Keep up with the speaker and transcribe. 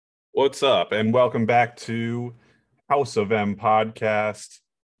What's up? And welcome back to House of M podcast.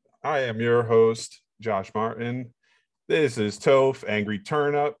 I am your host, Josh Martin. This is Toph, Angry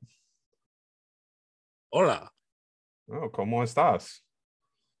Turnip. Hola. Oh, ¿cómo estás?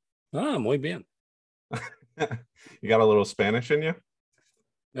 Muy bien. You got a little Spanish in you?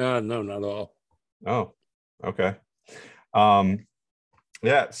 No, not at all. Oh, okay.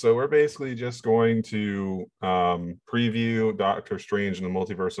 So we're basically just going to preview Doctor Strange and the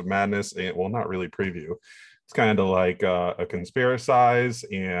Multiverse of Madness. And well, not really preview. It's kind of like a conspiricize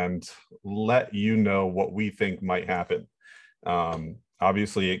and let you know what we think might happen.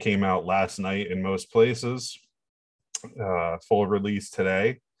 Obviously, it came out last night in most places. Full release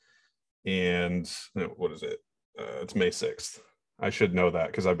today. And what is it? It's May 6th. I should know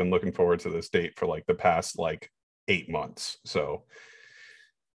that because I've been looking forward to this date for like the past 8 months. So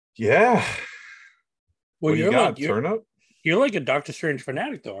yeah. Well, what do you got, Turnip? You're like a Doctor Strange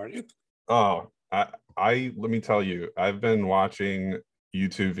fanatic, though, aren't you? Oh, I let me tell you, I've been watching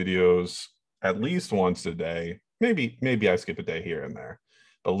YouTube videos at least once a day. Maybe I skip a day here and there,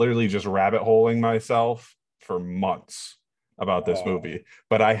 but literally just rabbit holing myself for months about this movie.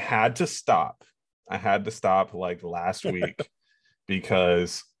 But I had to stop. I had to stop like last week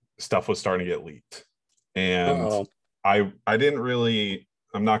because stuff was starting to get leaked. And I didn't really,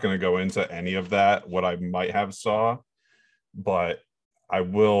 I'm not going to go into any of that, what I might have saw, but I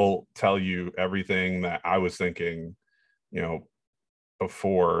will tell you everything that I was thinking,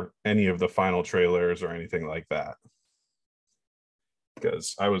 before any of the final trailers or anything like that.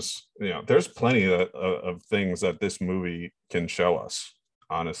 Because I was, there's plenty of things that this movie can show us,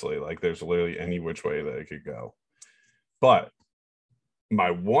 honestly. Like there's literally any which way that it could go. But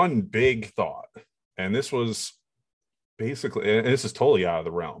my one big thought, and this was basically, and this is totally out of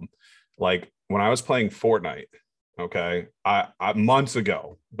the realm. Like when I was playing Fortnite, okay, I months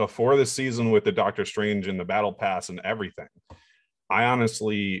ago, before the season with the Doctor Strange and the Battle Pass and everything, I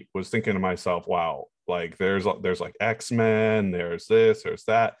honestly was thinking to myself, wow, like there's like X-Men, there's this, there's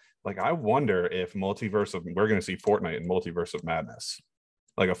that. Like I wonder if we're going to see Fortnite in Multiverse of Madness,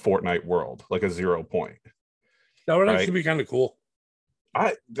 like a Fortnite world, like a 0 point. That would actually be kind of cool.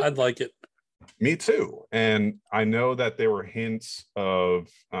 I'd like it. Me too. And I know that there were hints of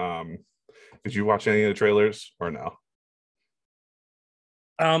did you watch any of the trailers or no?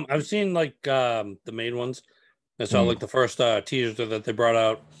 I've seen like the main ones. I saw like the first teaser that they brought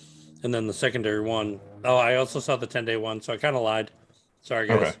out, and then the secondary one. Oh, I also saw the 10-day one, so I kind of lied. Sorry,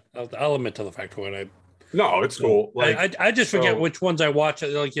 guys. Okay. I'll admit to the fact when I. No, it's cool. Like I just forget which ones I watch.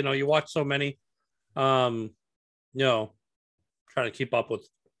 Like you watch so many. Try to keep up with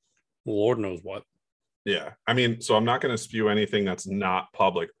Lord knows what. Yeah, I mean, so I'm not going to spew anything that's not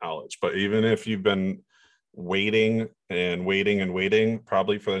public knowledge, but even if you've been waiting,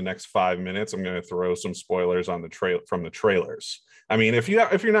 probably for the next 5 minutes, I'm going to throw some spoilers on from the trailers. I mean, if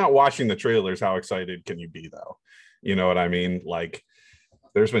you're not watching the trailers, how excited can you be though? You know what I mean? Like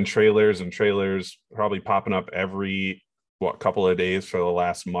there's been trailers probably popping up every couple of days for the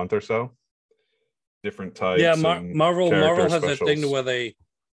last month or so. Different types. Yeah, Marvel has that thing to where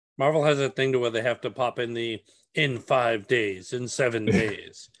Marvel has that thing to where they have to pop in 5 days, in 7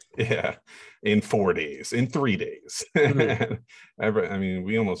 days. Yeah, in 4 days, in 3 days. Mm-hmm. I mean,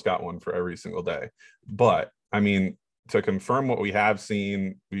 we almost got one for every single day. But I mean, to confirm what we have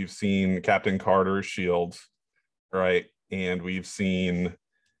seen, we've seen Captain Carter's shield, right? And we've seen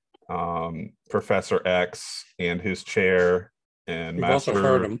Professor X and his chair, and we've also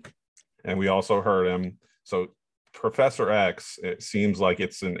heard him. And we also heard him. So Professor X, it seems like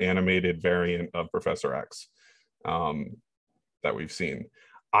it's an animated variant of Professor X that we've seen.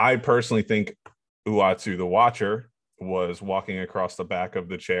 I personally think Uatu the Watcher was walking across the back of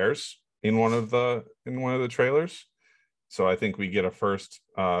the chairs in one of the trailers. So I think we get a first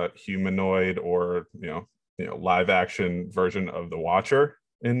humanoid or live action version of the Watcher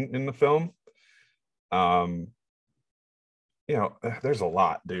in the film. There's a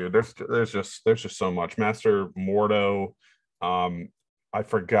lot, dude. There's just so much. Master Mordo. I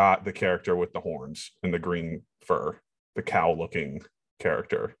forgot the character with the horns and the green fur, the cow looking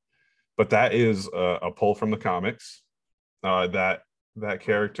character, but that is a pull from the comics. That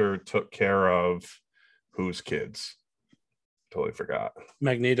character took care of whose kids? Totally forgot.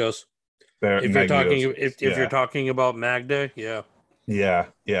 Magneto's. If you're talking about Magda, yeah. Yeah,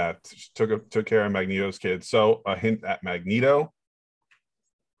 took care of Magneto's kids. So a hint at Magneto.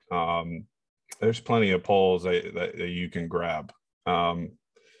 There's plenty of polls that you can grab. But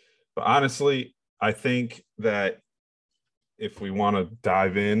honestly, I think that if we want to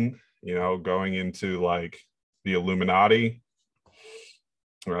dive in, going into like the Illuminati,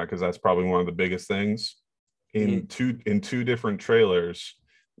 right? Because that's probably one of the biggest things. In Mm-hmm. two different trailers,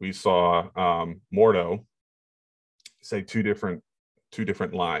 we saw Mordo say two different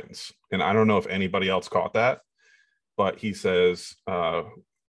lines, and I don't know if anybody else caught that, but he says,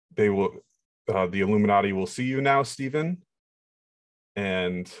 "They will, the Illuminati will see you now, Stephen,"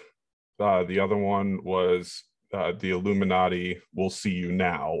 and the other one was, "The Illuminati will see you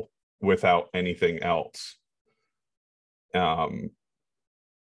now without anything else." Um,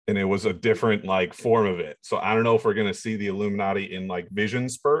 and it was a different like form of it. So I don't know if we're gonna see the Illuminati in like vision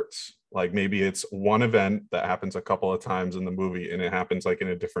spurts. Like maybe it's one event that happens a couple of times in the movie, and it happens like in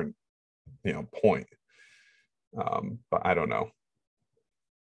a different, point. But I don't know.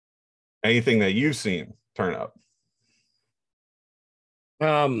 Anything that you've seen turn up?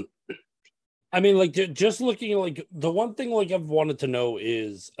 Um, I mean, like just looking like the one thing like I've wanted to know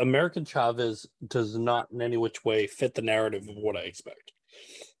is American Chavez does not in any which way fit the narrative of what I expect.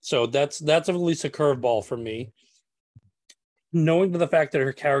 So that's at least a curveball for me. Knowing the fact that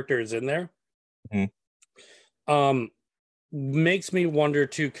her character is in there, um, makes me wonder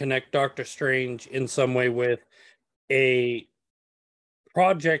to connect Doctor Strange in some way with a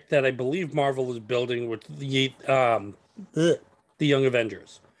project that I believe Marvel is building with the Young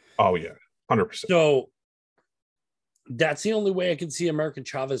Avengers. Oh yeah, 100%. So that's the only way I can see American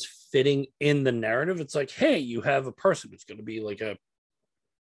Chavez fitting in the narrative. It's like, hey, you have a person who's going to be like a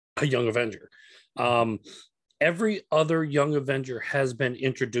Young Avenger. Every other Young Avenger has been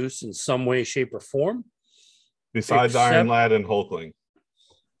introduced in some way, shape, or form. Besides Iron Lad and Hulkling.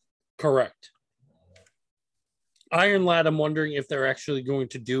 Correct. Iron Lad, I'm wondering if they're actually going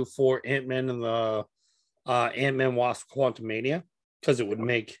to do for Ant-Man and the Ant-Man Wasp Quantumania, because it would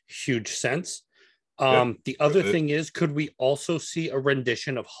make huge sense. The other thing is, could we also see a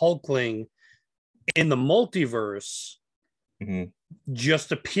rendition of Hulkling in the multiverse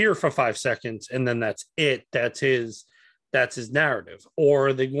just appear for 5 seconds and then that's it? That's his narrative. Or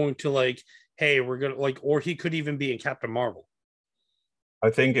are they going to like, hey, we're gonna like, or he could even be in Captain Marvel. I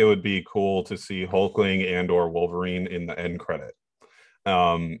think it would be cool to see Hulkling and or Wolverine in the end credit.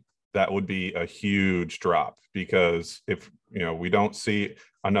 That would be a huge drop, because if we don't see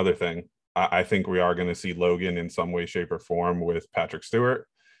another thing, I think we are going to see Logan in some way, shape, or form with Patrick Stewart,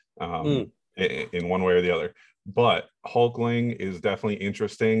 in one way or the other. But Hulkling is definitely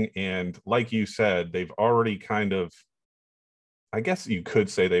interesting, and like you said, they've already kind of, I guess you could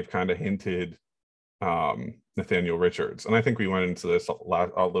say they've kind of hinted Nathaniel Richards, and I think we went into this a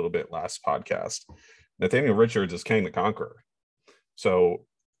little bit last podcast. Nathaniel Richards is Kang the Conqueror, so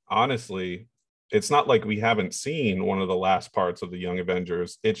honestly, it's not like we haven't seen one of the last parts of the Young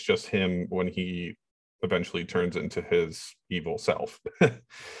Avengers. It's just him when he eventually turns into his evil self.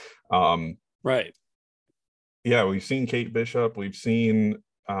 Right. Yeah, we've seen Kate Bishop, we've seen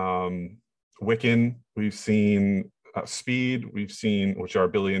Wiccan, we've seen Speed, we've seen, which are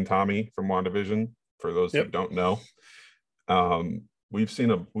Billy and Tommy from WandaVision, for those who don't know. We've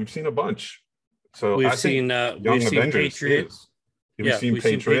seen a bunch. So we've I think we've seen Avengers Patriot. is. We've seen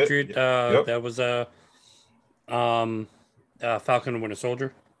Patriot. Yep. That was Falcon and Winter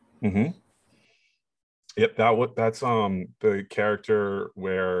Soldier. Yep, that's the character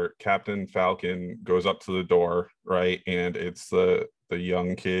where Captain Falcon goes up to the door, right? And it's the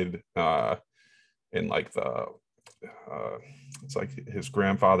young kid in like the it's like his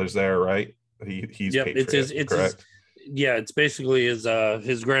grandfather's there, right? He's Patriot, correct? It's basically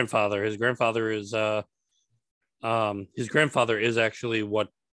his grandfather. His grandfather is actually what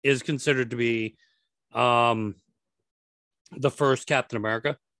is considered to be the first Captain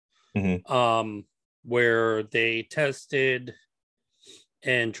America. Where they tested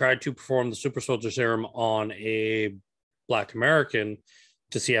and tried to perform the super soldier serum on a Black American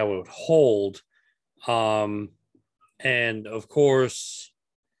to see how it would hold. And of course,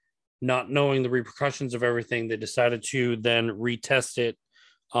 not knowing the repercussions of everything, they decided to then retest it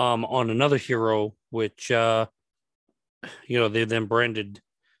on another hero, which they then branded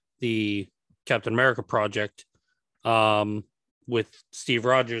the Captain America project, with Steve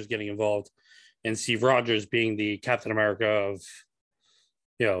Rogers getting involved, and Steve Rogers being the Captain America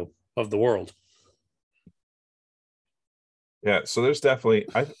of the world. Yeah, so there's definitely,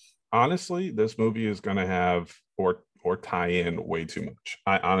 honestly, this movie is going to have or tie in way too much.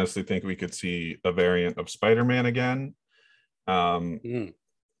 I honestly think we could see a variant of Spider-Man again. I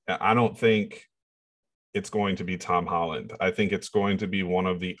don't think it's going to be Tom Holland. I think it's going to be one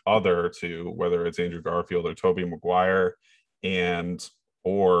of the other two, whether it's Andrew Garfield or Tobey Maguire,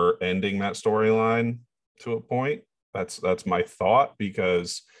 or ending that storyline to a point. That's my thought,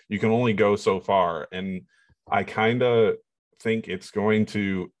 because you can only go so far. And I kind of think it's going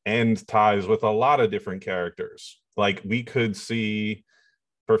to end ties with a lot of different characters. Like we could see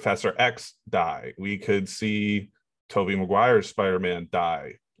Professor X die. We could see Tobey Maguire's Spider-Man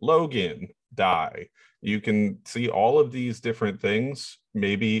die. Logan die. You can see all of these different things,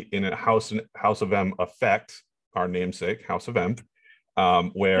 maybe in a House of M effect, our namesake, House of M,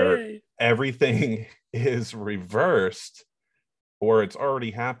 where everything is reversed or it's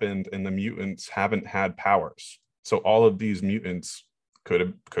already happened and the mutants haven't had powers. So all of these mutants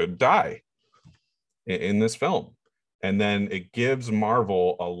could die in this film. And then it gives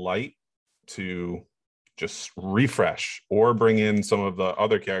Marvel a light to just refresh or bring in some of the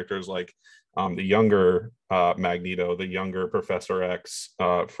other characters like the younger Magneto, the younger Professor X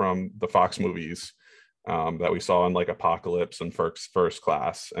from the Fox movies that we saw in like Apocalypse and First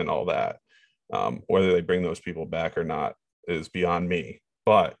Class and all that. Whether they bring those people back or not is beyond me.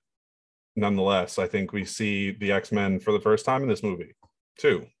 But nonetheless, I think we see the X-Men for the first time in this movie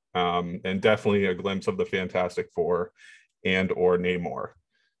too. And definitely a glimpse of the Fantastic Four and or Namor,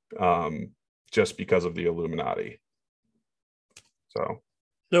 just because of the Illuminati. So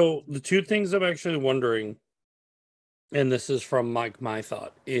the two things I'm actually wondering, and this is from my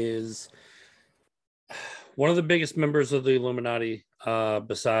thought, is one of the biggest members of the Illuminati,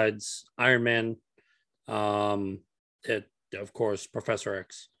 besides Iron Man, of course, Professor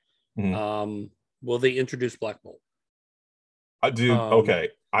X. Mm-hmm. Will they introduce Black Bolt? Okay.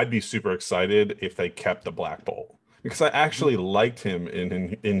 I'd be super excited if they kept the Black Bolt because I actually liked him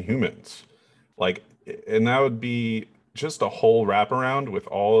in Humans. Like, and that would be just a whole wraparound with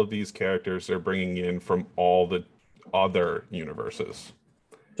all of these characters they're bringing in from all the other universes.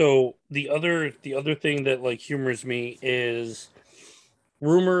 So the other thing that like humors me is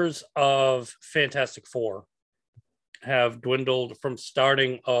rumors of Fantastic Four have dwindled from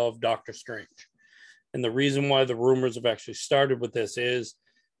starting of Doctor Strange. And the reason why the rumors have actually started with this is,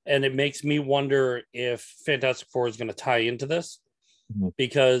 and it makes me wonder if Fantastic Four is going to tie into this,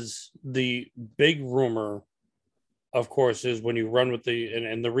 because the big rumor, of course, is when you run with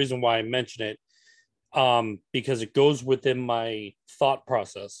and the reason why I mention it, because it goes within my thought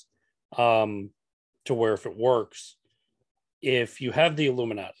process, to where if it works, if you have the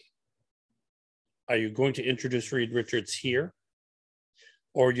Illuminati, are you going to introduce Reed Richards here?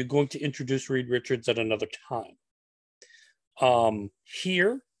 Or are you going to introduce Reed Richards at another time?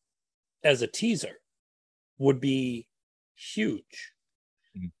 Here, as a teaser, would be huge.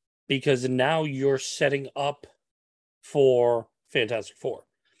 Because now you're setting up for Fantastic Four.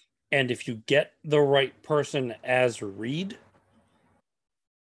 And if you get the right person as Reed,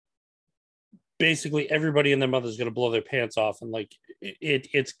 basically everybody and their mother is going to blow their pants off, and like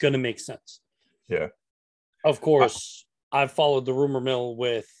it's going to make sense. Yeah. Of course, I've followed the rumor mill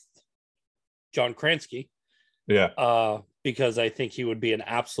with John Krasinski. Yeah. Because I think he would be an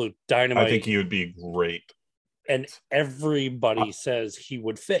absolute dynamite. I think he would be great. And everybody says he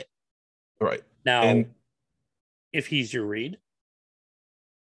would fit. Right. Now, if he's your Reed,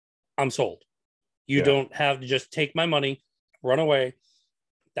 I'm sold. You don't have to just take my money, run away.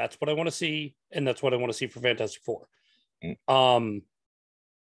 That's what I want to see, and that's what I want to see for Fantastic Four.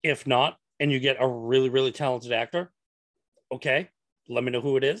 If not, and you get a really, really talented actor, okay, let me know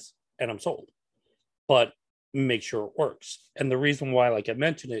who it is, and I'm sold. But make sure it works. And the reason why, like I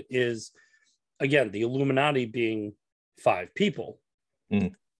mentioned it, is, again, the Illuminati being 5 people.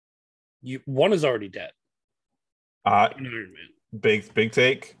 One is already dead. Big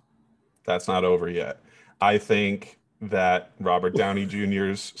take. That's not over yet. I think that Robert Downey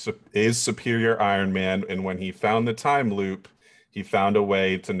Jr. is superior Iron Man, and when he found the time loop, he found a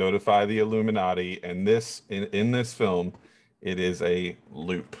way to notify the Illuminati. And this in this film, it is a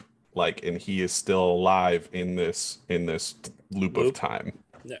loop. Like, and he is still alive in this loop of time.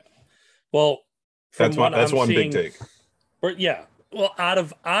 Yeah. Well, that's one big take. But yeah. Well,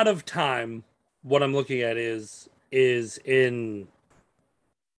 out of time, what I'm looking at is in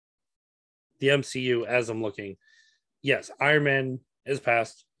the MCU as I'm looking. Yes, Iron Man is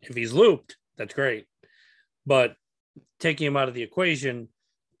passed. If he's looped, that's great. But taking him out of the equation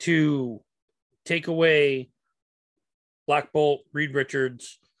to take away Black Bolt, Reed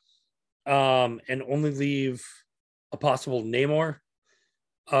Richards, and only leave a possible Namor,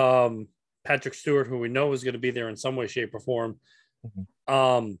 Patrick Stewart, who we know is going to be there in some way, shape, or form.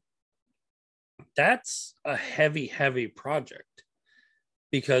 That's a heavy project,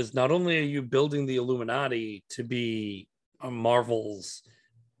 because not only are you building the Illuminati to be Marvel's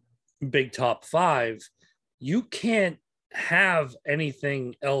big top 5, you can't have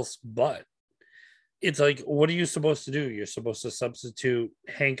anything else but. It's like, what are you supposed to do? You're supposed to substitute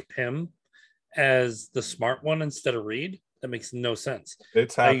Hank Pym as the smart one instead of Reed? That makes no sense.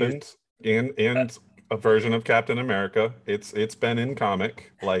 It's happened, and a version of Captain America. It's been in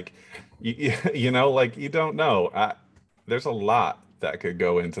comic. Like, you know, like you don't know. There's a lot that could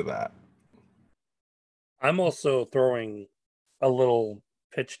go into that. I'm also throwing a little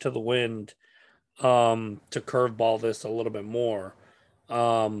pitch to the wind to curveball this a little bit more.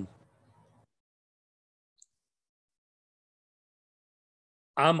 I'm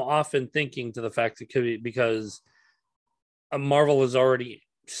often thinking to the fact that could be because Marvel has already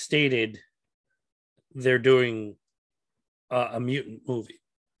stated they're doing a mutant movie.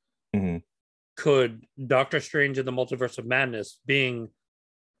 Mm-hmm. Could Doctor Strange in the Multiverse of Madness being,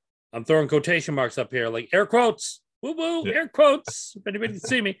 I'm throwing quotation marks up here, like air quotes, woo woo, air quotes, if anybody can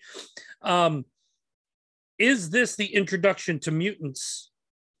see me. Is this the introduction to mutants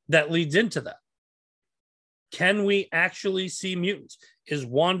that leads into that? Can we actually see mutants? Is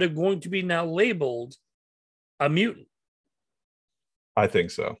Wanda going to be now labeled a mutant? I think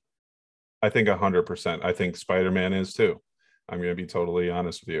so. I think 100%. I think Spider-Man is too. I'm going to be totally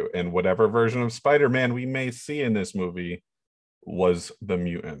honest with you. And whatever version of Spider-Man we may see in this movie was the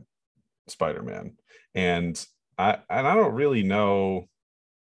mutant Spider-Man. And I don't really know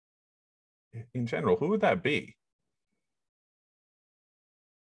in general, who would that be?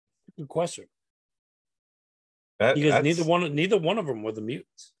 Good question. Because neither one of them were the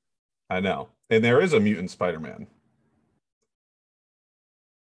mutants. I know. And there is a mutant Spider-Man.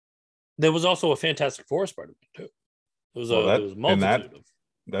 There was also a Fantastic Four Spider-Man too. There was a multitude of.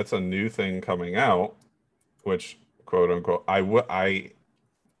 That's a new thing coming out, which quote unquote I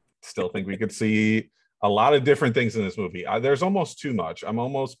still think we could see a lot of different things in this movie. There's almost too much. I'm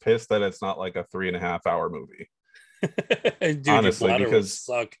almost pissed that it's not like a 3.5-hour movie. Dude, honestly, because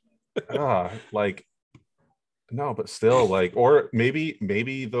suck. Like, no, but still, like, or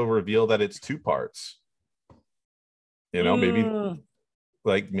maybe they'll reveal that it's 2 parts. You know,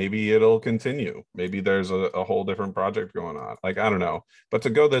 maybe it'll continue. Maybe there's a whole different project going on. Like, I don't know. But to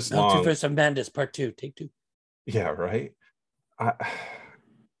go this long, Multiverse of Madness Part 2, take 2. Yeah, right.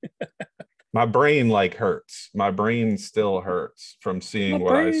 My brain like hurts. My brain still hurts from seeing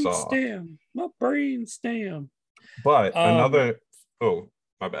what I saw. My brain stem. But another. Oh,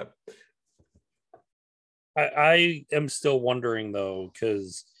 my bad. I am still wondering though,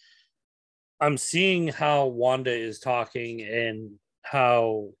 because I'm seeing how Wanda is talking and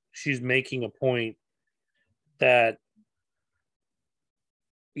how she's making a point that,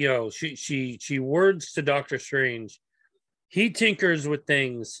 you know, she words to Doctor Strange. He tinkers with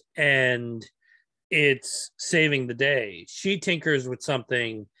things and it's saving the day. She tinkers with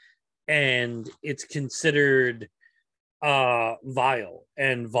something and it's considered vile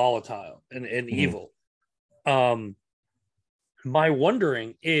and volatile and evil. My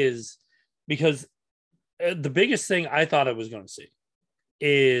wondering is, because the biggest thing I thought I was going to see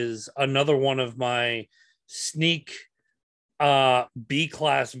is another one of my sneak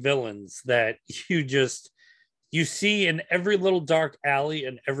B-class villains that you see in every little dark alley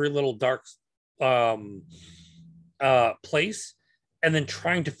and every little dark place, and then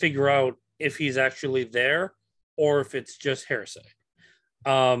trying to figure out if he's actually there or if it's just hearsay.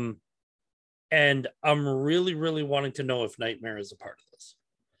 And I'm really, really wanting to know if Nightmare is a part of this.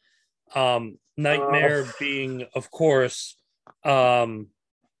 Nightmare being, of course,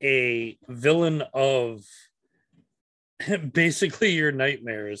 a villain of basically your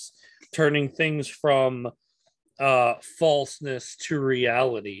nightmares, turning things from falseness to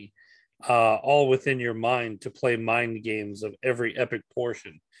reality, all within your mind to play mind games of every epic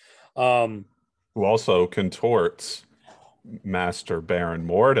portion. Who also contorts Master Baron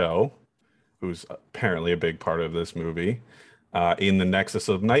Mordo, who's apparently a big part of this movie, in the Nexus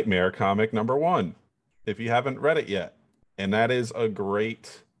of Nightmare comic #1, if you haven't read it yet. And that is a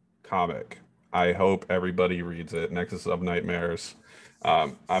great comic. I hope everybody reads it. Nexus of Nightmares.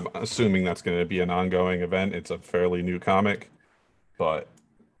 I'm assuming that's going to be an ongoing event. It's a fairly new comic, but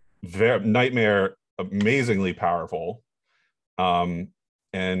Nightmare, amazingly powerful.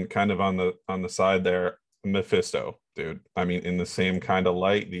 And kind of on the side there, Mephisto, dude. I mean, in the same kind of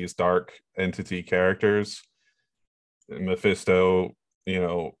light, these dark entity characters. Mephisto, you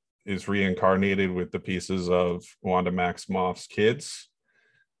know, is reincarnated with the pieces of Wanda Maximoff's kids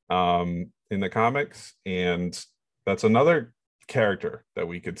in the comics, and that's another character that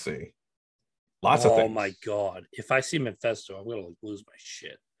we could see. Lots of things. Oh my god! If I see Mephisto, I'm gonna lose my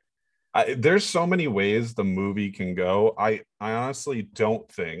shit. There's so many ways the movie can go. I honestly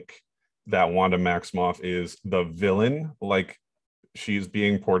don't think that Wanda Maximoff is the villain like she's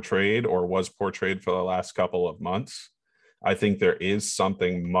being portrayed or was portrayed for the last couple of months. I think there is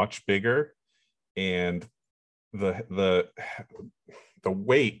something much bigger, and the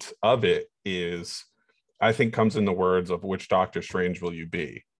weight of it is, I think, comes in the words of which Doctor Strange will you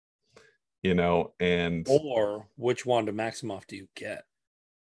be, and or which Wanda Maximoff do you get?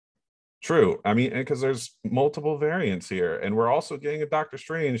 true. I mean, because there's multiple variants here, and we're also getting a Doctor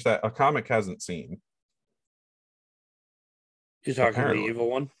Strange that a comic hasn't seen. You're talking Apparently. the evil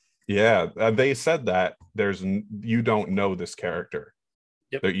one? Yeah, they said that you don't know this character.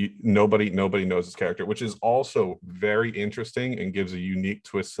 Yep. Nobody knows this character, which is also very interesting and gives a unique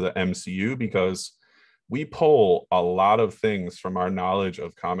twist to the MCU, because we pull a lot of things from our knowledge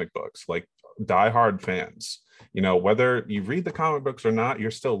of comic books, like diehard fans. Whether you read the comic books or not,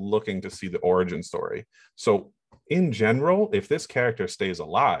 you're still looking to see the origin story. So in general, if this character stays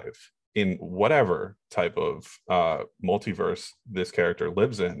alive in whatever type of multiverse this character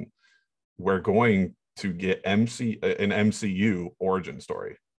lives in, we're going to get an MCU origin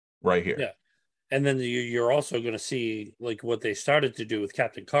story right here. Yeah. And then you're also going to see like what they started to do with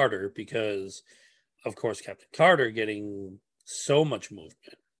Captain Carter, because of course Captain Carter getting so much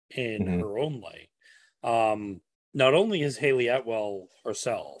movement in her own light. Not only is Haley Atwell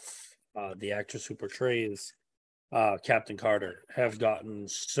herself, the actress who portrays Captain Carter, have gotten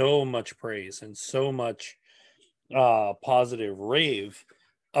so much praise and so much positive rave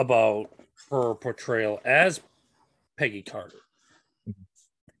about her portrayal as Peggy Carter,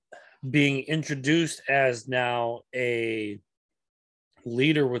 being introduced as now a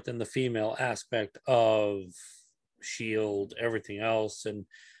leader within the female aspect of Shield, everything else. And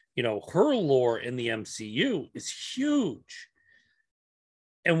her lore in the MCU is huge.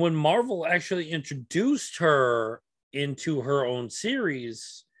 And when Marvel actually introduced her into her own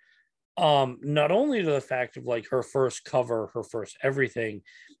series, not only to the fact of like her first cover, her first everything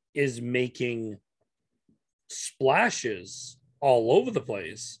is making splashes all over the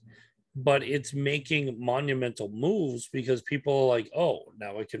place, but it's making monumental moves because people are like, oh,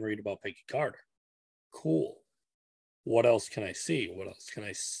 now I can read about Peggy Carter. Cool. What else can I see? What else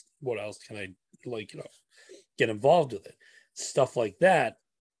can I get involved with it? Stuff like that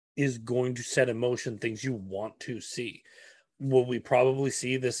is going to set in motion things you want to see. Will we probably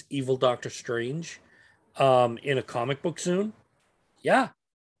see this evil Doctor Strange in a comic book soon? Yeah,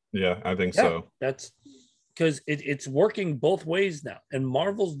 I think so. That's because it's working both ways now, and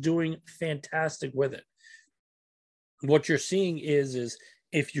Marvel's doing fantastic with it. What you're seeing is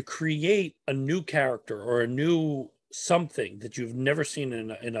if you create a new character or a new something that you've never seen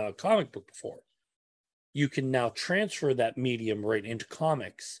in a comic book before, you can now transfer that medium right into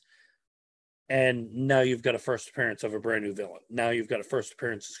comics. And now you've got a first appearance of a brand new villain. Now you've got a first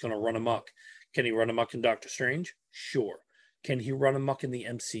appearance that's going to run amok. Can he run amok in Doctor Strange? Sure. Can he run amok in the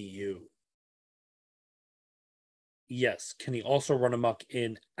MCU? Yes. Can he also run amok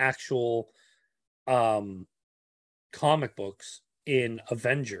in actual comic books, in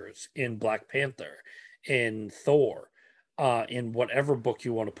Avengers, in Black Panther, in Thor, in whatever book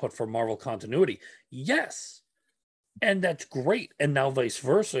you want to put for Marvel continuity? Yes. And that's great. And now vice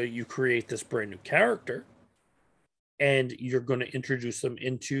versa, you create this brand new character and you're going to introduce them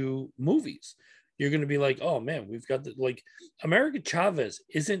into movies. You're going to be like, oh man, we've got America Chavez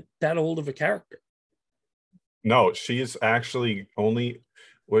isn't that old of a character. No, she's actually only,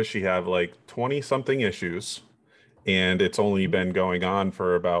 what does she have, like 20 something issues, and it's only been going on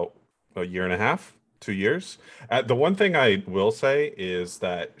for about a year and a half, 2 years. The one thing I will say is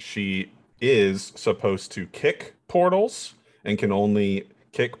that she is supposed to kick portals and can only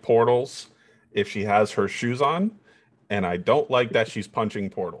kick portals if she has her shoes on, and I don't like that she's punching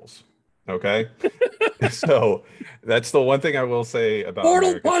portals. Okay. So that's the one thing I will say about Portal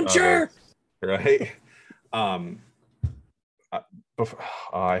America puncher, Chavez, right?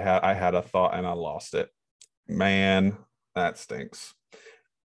 I had a thought and I lost it. Man, that stinks.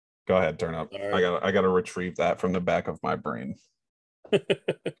 Go ahead, turn up. Right. I gotta retrieve that from the back of my brain.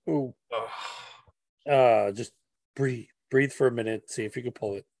 Just breathe for a minute, see if you can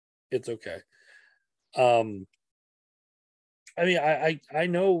pull it. It's okay. I mean, I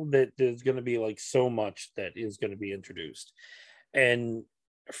know that there's going to be like so much that is going to be introduced, and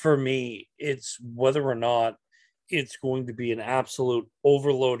for me, it's whether or not it's going to be an absolute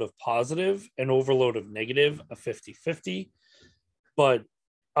overload of positive and overload of negative, a 50-50. But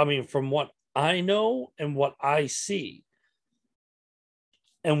I mean, from what I know and what I see,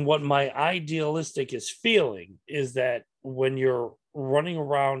 and what my idealistic is feeling, is that when you're running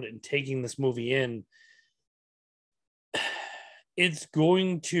around and taking this movie in, it's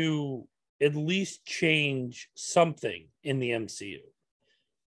going to at least change something in the MCU.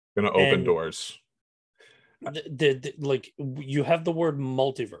 Gonna open doors. Like you have the word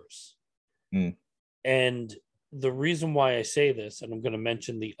multiverse, and the reason why I say this, and I'm going to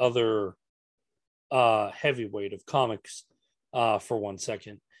mention the other heavyweight of comics for 1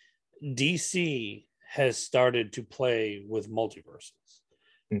 second. DC has started to play with multiverses.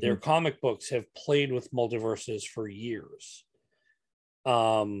 Their comic books have played with multiverses for years.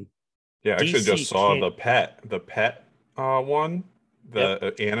 Yeah, I actually just saw the pet one,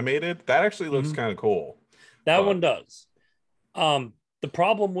 the animated. That actually looks kind of cool. That one does. The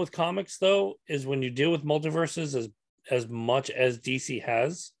problem with comics, though, is when you deal with multiverses as much as DC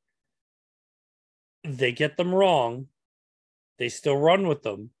has, they get them wrong. They still run with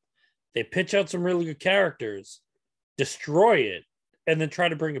them. They pitch out some really good characters, destroy it, and then try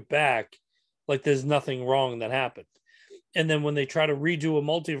to bring it back like there's nothing wrong that happened. And then when they try to redo a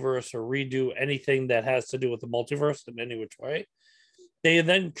multiverse or redo anything that has to do with the multiverse in any which way, they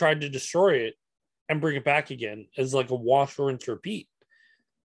then tried to destroy it and bring it back again as like a wash, rinse, repeat.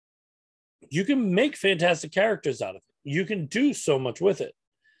 You can make fantastic characters out of it. You can do so much with it.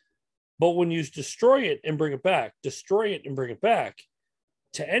 But when you destroy it and bring it back,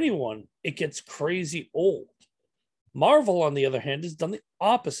 to anyone, it gets crazy old. Marvel, on the other hand, has done the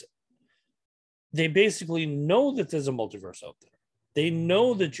opposite. They basically know that there's a multiverse out there. They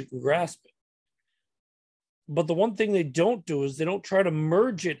know that you can grasp it. But the one thing they don't do is they don't try to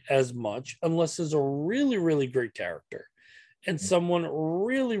merge it as much unless there's a really, really great character and someone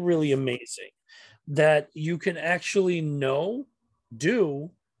really, really amazing that you can actually know, do,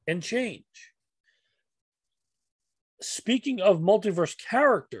 and change. Speaking of multiverse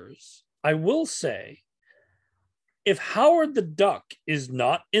characters, I will say, if Howard the Duck is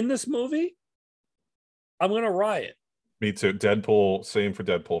not in this movie, I'm going to riot. Me too. Deadpool, same for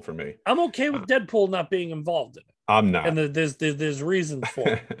Deadpool for me. I'm okay with Deadpool not being involved in it. I'm not. And there's reasons for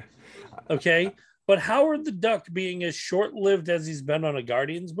it. Okay? But Howard the Duck being as short-lived as he's been on a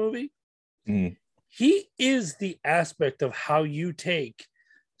Guardians movie, he is the aspect of how you take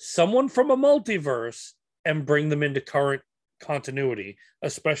someone from a multiverse and bring them into current continuity,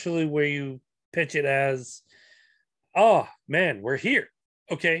 especially where you pitch it as, oh, man, we're here.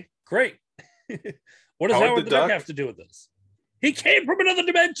 Okay, great. What does Howard the Duck have to do with this? He came from another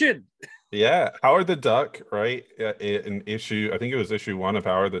dimension. Yeah, Howard the Duck, right? In issue, I think it was issue 1 of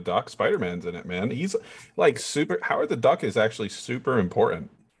Howard the Duck. Spider-Man's in it, man. He's like super. Howard the Duck is actually super important.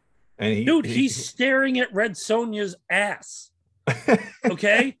 And he's staring at Red Sonja's ass.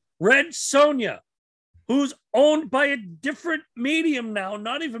 Okay, Red Sonja, who's owned by a different medium now,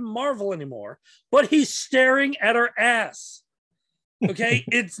 not even Marvel anymore, but he's staring at her ass. Okay,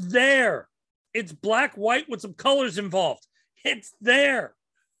 it's there. It's black, white with some colors involved. It's there.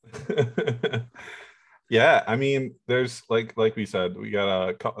 Yeah, I mean, there's like we said, we got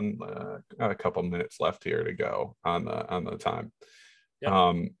a couple minutes left here to go on the time. Yep.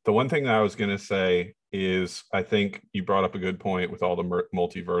 The one thing that I was gonna say is, I think you brought up a good point with all the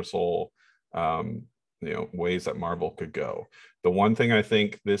multiversal ways that Marvel could go. The one thing I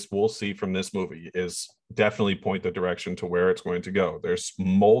think we'll see from this movie is definitely point the direction to where it's going to go. There's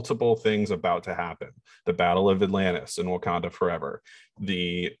multiple things about to happen. The Battle of Atlantis and Wakanda Forever,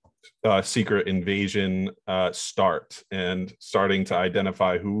 the secret invasion starting to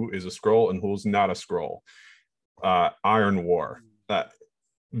identify who is a Skrull and who's not a Skrull. Iron War.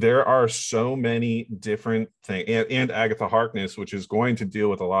 There are so many different things, and Agatha Harkness, which is going to deal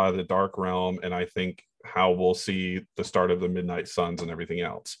with a lot of the Dark Realm, and I think how we'll see the start of the Midnight Suns and everything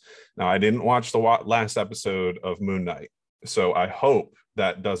else. Now, I didn't watch the last episode of Moon Knight, so I hope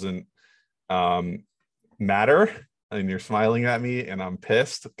that doesn't matter. And you're smiling at me, and I'm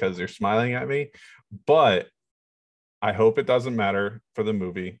pissed because you're smiling at me, but I hope it doesn't matter for the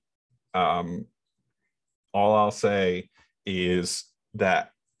movie. All I'll say is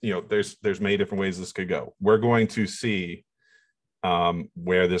that there's many different ways this could go. We're going to see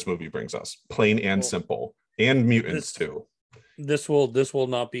where this movie brings us, plain and simple, and mutants too. This will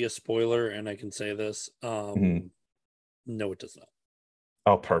not be a spoiler, and I can say this. No, it does not.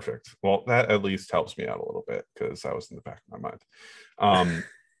 Oh, perfect. Well, that at least helps me out a little bit, because that was in the back of my mind.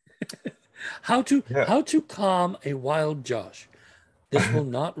 How to calm a wild Josh. This will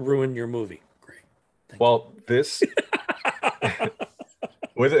not ruin your movie. Great. Thank you. This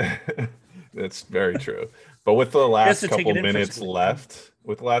with it, that's very true. But with the last couple minutes left,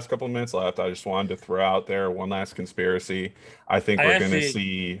 I just wanted to throw out there one last conspiracy. I think we're going to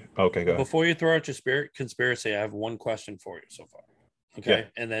see. Okay, go ahead. Before you throw out your conspiracy, I have one question for you so far. Okay, yeah.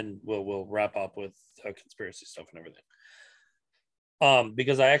 And then we'll wrap up with conspiracy stuff and everything.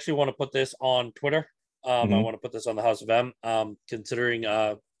 Because I actually want to put this on Twitter. I want to put this on the House of M. Considering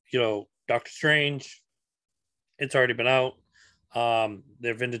Doctor Strange, it's already been out.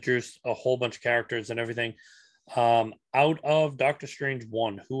 They've introduced a whole bunch of characters and everything. Out of Doctor Strange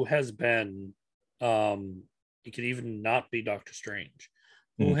 1, who has been, it could even not be Doctor Strange,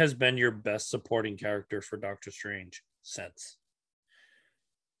 who has been your best supporting character for Doctor Strange since?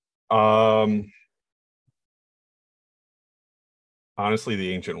 Honestly,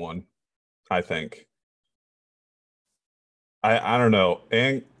 the Ancient One, I think. I don't know.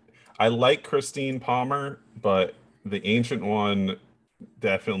 And I like Christine Palmer, but the Ancient One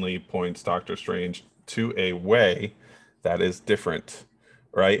definitely points Doctor Strange to a way that is different,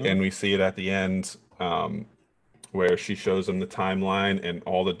 right? Mm-hmm. And we see it at the end, where she shows him the timeline and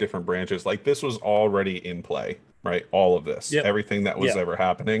all the different branches. Like this was already in play, right? All of this, Yep. everything that was Yeah. ever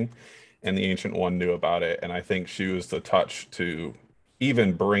happening, and the Ancient One knew about it. And I think she was the touch to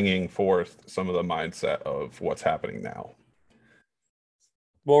even bringing forth some of the mindset of what's happening now.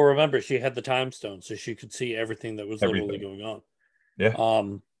 Well, remember, she had the time stone, so she could see everything that was literally Everything. going on.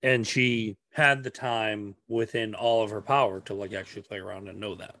 Yeah. And she had the time within all of her power to like actually play around and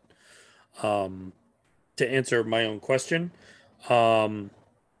know that. To answer my own question,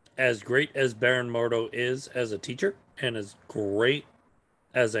 as great as Baron Mordo is as a teacher, and as great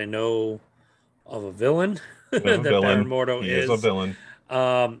as I know of a villain Of a that Baron villain. Mordo He is a is, villain.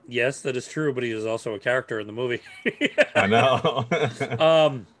 yes, that is true, but he is also a character in the movie. I know.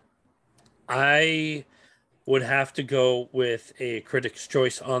 I would have to go with a critic's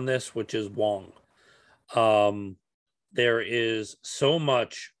choice on this, which is Wong. There is so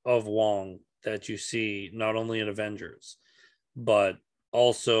much of Wong that you see not only in Avengers, but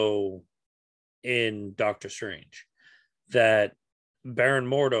also in Doctor Strange, that Baron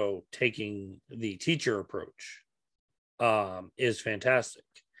Mordo taking the teacher approach is fantastic.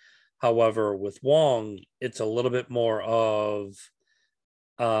 However, with Wong, it's a little bit more of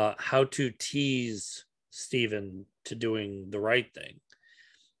how to tease Steven to doing the right thing,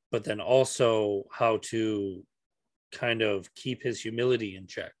 but then also how to kind of keep his humility in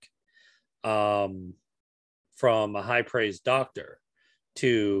check, from a high praised doctor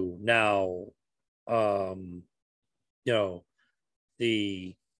to now, you know,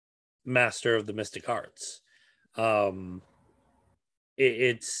 the master of the mystic arts. Um,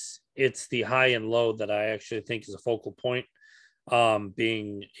 it's the high and low that I actually think is a focal point.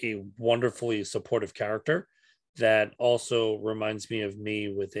 Being a wonderfully supportive character that also reminds me of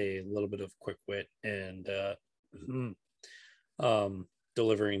me with a little bit of quick wit and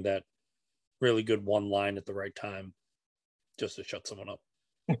delivering that really good one line at the right time just to shut someone up.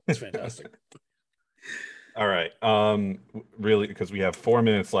 It's fantastic. All right. Really, because we have 4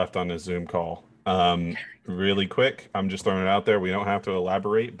 minutes left on this Zoom call. Really quick, I'm just throwing it out there. We don't have to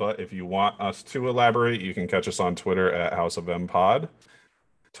elaborate, but if you want us to elaborate, you can catch us on Twitter at House of M Pod.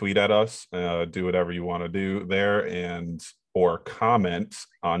 Tweet at us, do whatever you want to do there, and or comment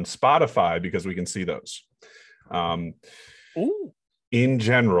on Spotify because we can see those. Ooh. In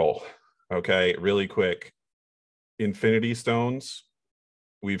general, okay, really quick, Infinity Stones.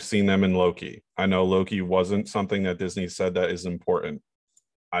 We've seen them in Loki. I know Loki wasn't something that Disney said that is important.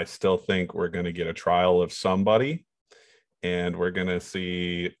 I still think we're going to get a trial of somebody, and we're going to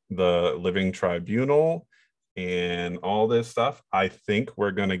see the Living Tribunal and all this stuff. I think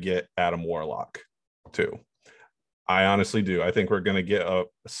we're going to get Adam Warlock too. I honestly do. I think we're going to get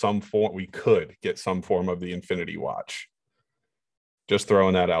some form. We could get some form of the Infinity Watch. Just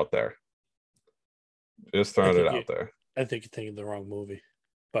throwing that out there. Just throwing it out there. I think you're thinking the wrong movie,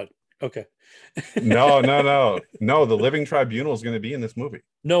 but okay. No. The Living Tribunal is going to be in this movie.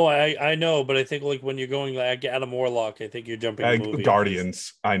 No, I know, but I think like when you're going like Adam Warlock, I think you're jumping the movie.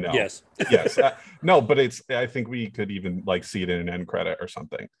 Guardians, I know. Yes. Yes. No, but I think we could even like see it in an end credit or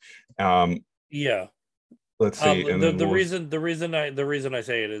something. Yeah. Let's see. And the reason I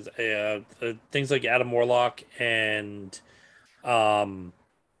say it is things like Adam Warlock and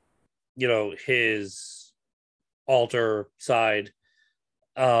his alter side,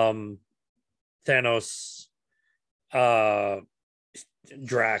 Thanos,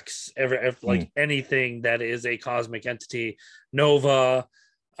 Drax, anything that is a cosmic entity, Nova,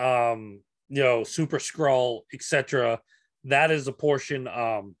 Super Skrull, etc. That is a portion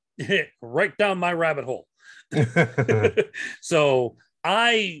right down my rabbit hole. So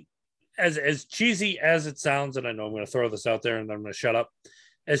I, as cheesy as it sounds, and I know I'm going to throw this out there and I'm going to shut up.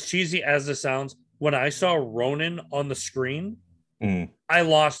 As cheesy as it sounds, when I saw Ronan on the screen, I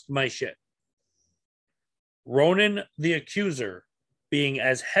lost my shit. Ronan the Accuser, being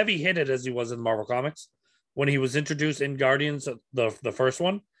as heavy-hitted as he was in Marvel Comics, when he was introduced in Guardians, the first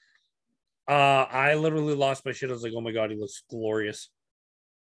one, I literally lost my shit. I was like, oh my god, he looks glorious.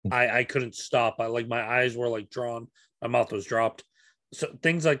 I couldn't stop. My eyes were like drawn. My mouth was dropped. So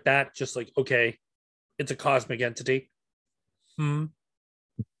things like that, just like, okay, it's a cosmic entity. I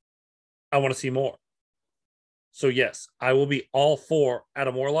want to see more. So yes, I will be all for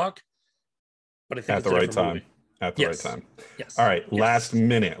Adam Warlock, but I think At it's the a right different time. movie. At the right time. Yes. All right. Yes.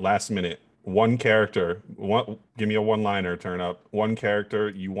 Last minute. One character. Give me a one-liner, turn up. One character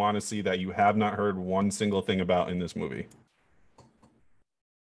you want to see that you have not heard one single thing about in this movie.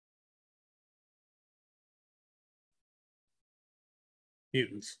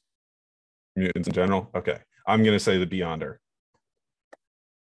 Mutants. Mutants in general? Okay. I'm going to say the Beyonder.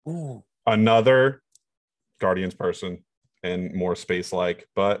 Ooh. Another Guardians person and more space-like,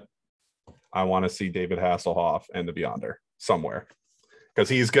 but I want to see David Hasselhoff and the Beyonder somewhere because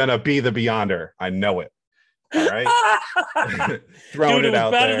he's going to be the Beyonder. I know it. All right. Throwing Dude, it was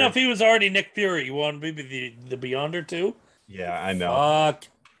out bad there. enough he was already Nick Fury. You want maybe the Beyonder too? Yeah, I know. Fuck.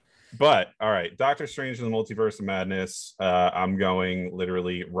 But all right, Doctor Strange in the Multiverse of Madness. I'm going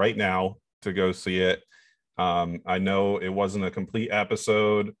literally right now to go see it. I know it wasn't a complete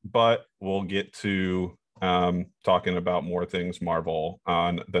episode, but we'll get to talking about more things Marvel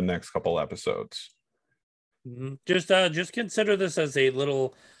on the next couple episodes. Just consider this as a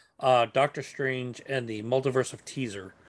little Doctor Strange and the Multiverse of teaser.